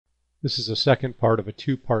This is the second part of a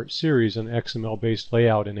two-part series on XML-based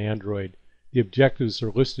layout in Android. The objectives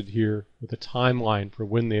are listed here with a timeline for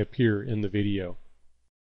when they appear in the video.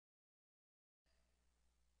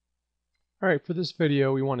 Alright, for this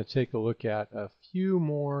video we want to take a look at a few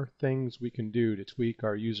more things we can do to tweak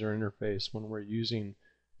our user interface when we're using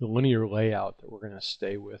the linear layout that we're going to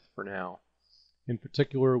stay with for now. In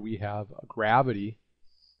particular, we have a gravity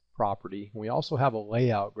property. We also have a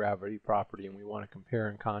layout gravity property, and we want to compare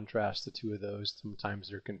and contrast the two of those. Sometimes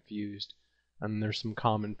they're confused, and there's some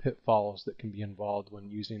common pitfalls that can be involved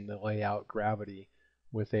when using the layout gravity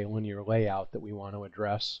with a linear layout that we want to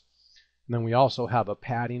address. And then we also have a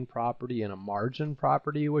padding property and a margin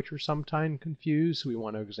property, which are sometimes confused, so we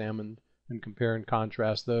want to examine and compare and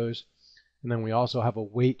contrast those. And then we also have a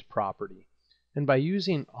weight property. And by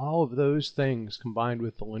using all of those things combined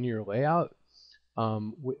with the linear layout,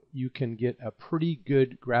 you can get a pretty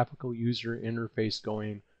good graphical user interface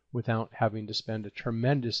going without having to spend a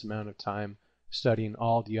tremendous amount of time studying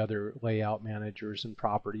all the other layout managers and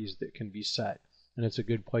properties that can be set. And it's a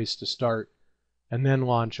good place to start, and then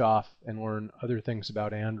launch off and learn other things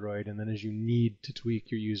about Android. And then as you need to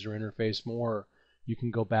tweak your user interface more, you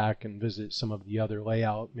can go back and visit some of the other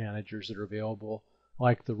layout managers that are available,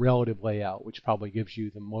 like the relative layout, which probably gives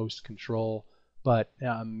you the most control, but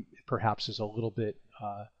perhaps is a little bit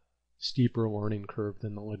steeper learning curve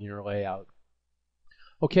than the linear layout.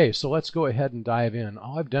 Okay, so let's go ahead and dive in.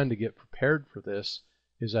 All I've done to get prepared for this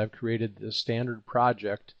is I've created the standard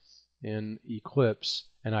project in Eclipse,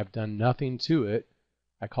 and I've done nothing to it.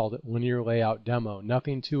 I called it Linear Layout Demo.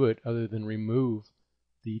 Nothing to it other than remove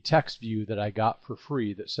the text view that I got for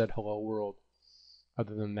free that said Hello World.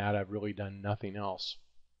 Other than that, I've really done nothing else.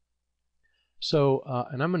 So,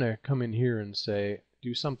 and I'm going to come in here and say,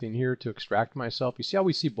 do something here to extract myself. You see how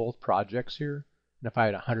we see both projects here? And if I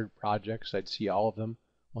had 100 projects, I'd see all of them.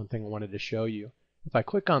 One thing I wanted to show you. If I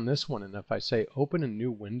click on this one and if I say open a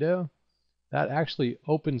new window, that actually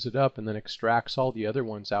opens it up and then extracts all the other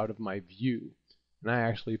ones out of my view. And I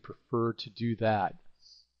actually prefer to do that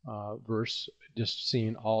versus just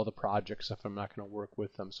seeing all the projects if I'm not going to work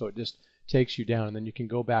with them. So it just takes you down, and then you can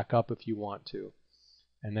go back up if you want to.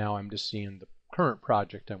 And now I'm just seeing the current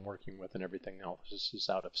project I'm working with, and everything else is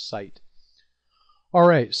out of sight. All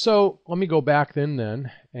right, so let me go back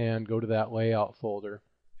then and go to that layout folder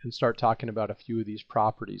and start talking about a few of these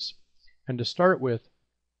properties. And to start with,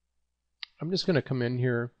 I'm just going to come in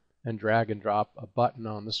here and drag and drop a button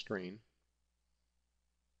on the screen.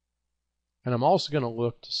 And I'm also going to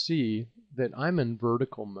look to see that I'm in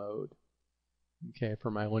vertical mode. Okay,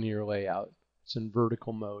 for my linear layout. It's in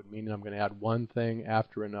vertical mode, meaning I'm going to add one thing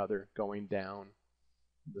after another going down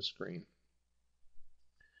the screen.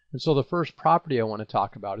 And so the first property I want to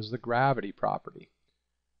talk about is the gravity property.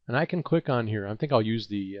 And I can click on here. I think I'll use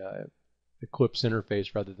the Eclipse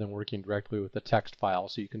interface rather than working directly with the text file,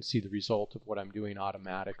 so you can see the result of what I'm doing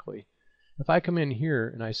automatically. If I come in here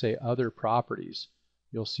and I say Other Properties,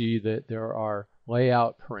 you'll see that there are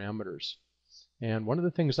layout parameters. And one of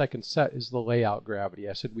the things I can set is the layout gravity.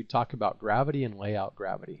 I said we'd talk about gravity and layout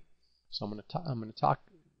gravity. So I'm going to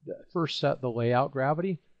first set the layout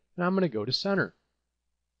gravity, and I'm going to go to center.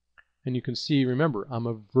 And you can see, remember, I'm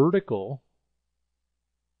a vertical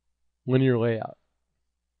linear layout.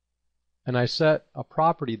 And I set a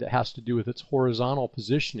property that has to do with its horizontal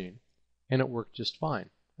positioning, and it worked just fine.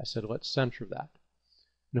 I said let's center that.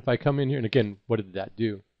 And if I come in here, and again, what did that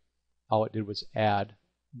do? All it did was add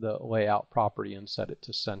the layout property and set it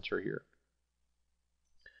to center here.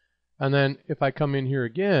 And then if I come in here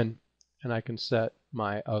again and I can set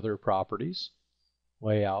my other properties,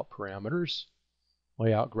 layout parameters,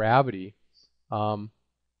 layout gravity, I'm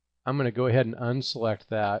going to go ahead and unselect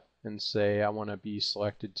that and say I want to be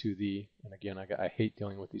selected to the, and again I hate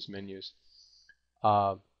dealing with these menus,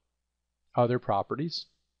 other properties,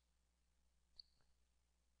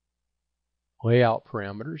 layout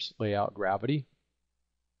parameters, layout gravity.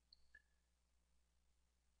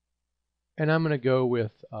 And I'm going to go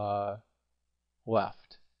with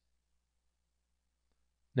left.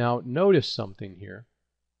 Now notice something here,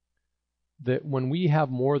 that when we have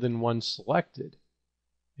more than one selected,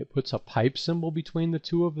 it puts a pipe symbol between the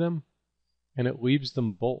two of them, and it leaves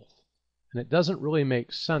them both. And it doesn't really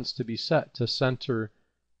make sense to be set to center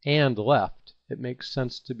and left. It makes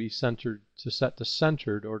sense to be centered, to set to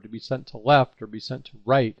centered, or to be sent to left, or be sent to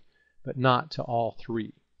right, but not to all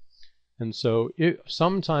three. And so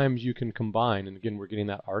sometimes you can combine, and again we're getting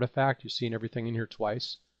that artifact. You're seeing everything in here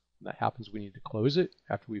twice. When that happens, we need to close it.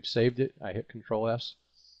 After we've saved it, I hit Control S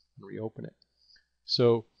and reopen it.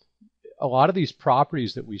 So a lot of these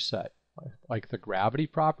properties that we set, like the gravity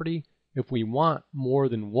property, If we want more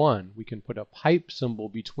than one, we can put a pipe symbol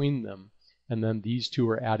between them, and then these two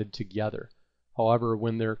are added together. However,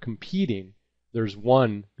 when they're competing, there's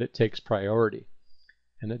one that takes priority.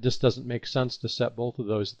 And it just doesn't make sense to set both of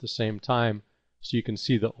those at the same time, so you can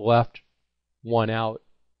see that left one out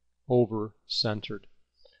over centered.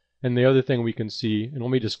 And the other thing we can see, and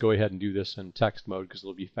let me just go ahead and do this in text mode because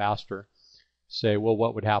it'll be faster. Say, well,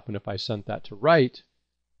 what would happen if I sent that to right?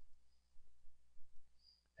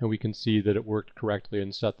 And we can see that it worked correctly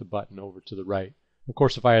and set the button over to the right. Of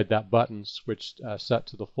course, if I had that button switched set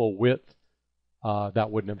to the full width,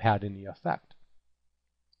 that wouldn't have had any effect.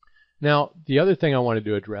 Now, the other thing I wanted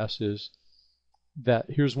to address is that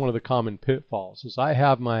here's one of the common pitfalls, is I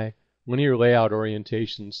have my linear layout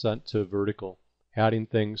orientation set to vertical, adding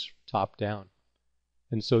things top down.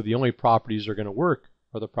 And so the only properties that are going to work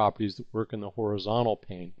are the properties that work in the horizontal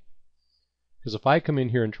pane. Because if I come in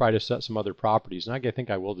here and try to set some other properties, and I think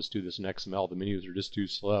I will just do this in XML, the menus are just too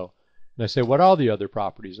slow. And I say, what are the other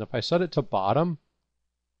properties? And if I set it to bottom,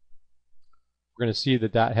 we're going to see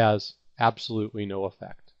that that has absolutely no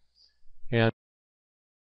effect.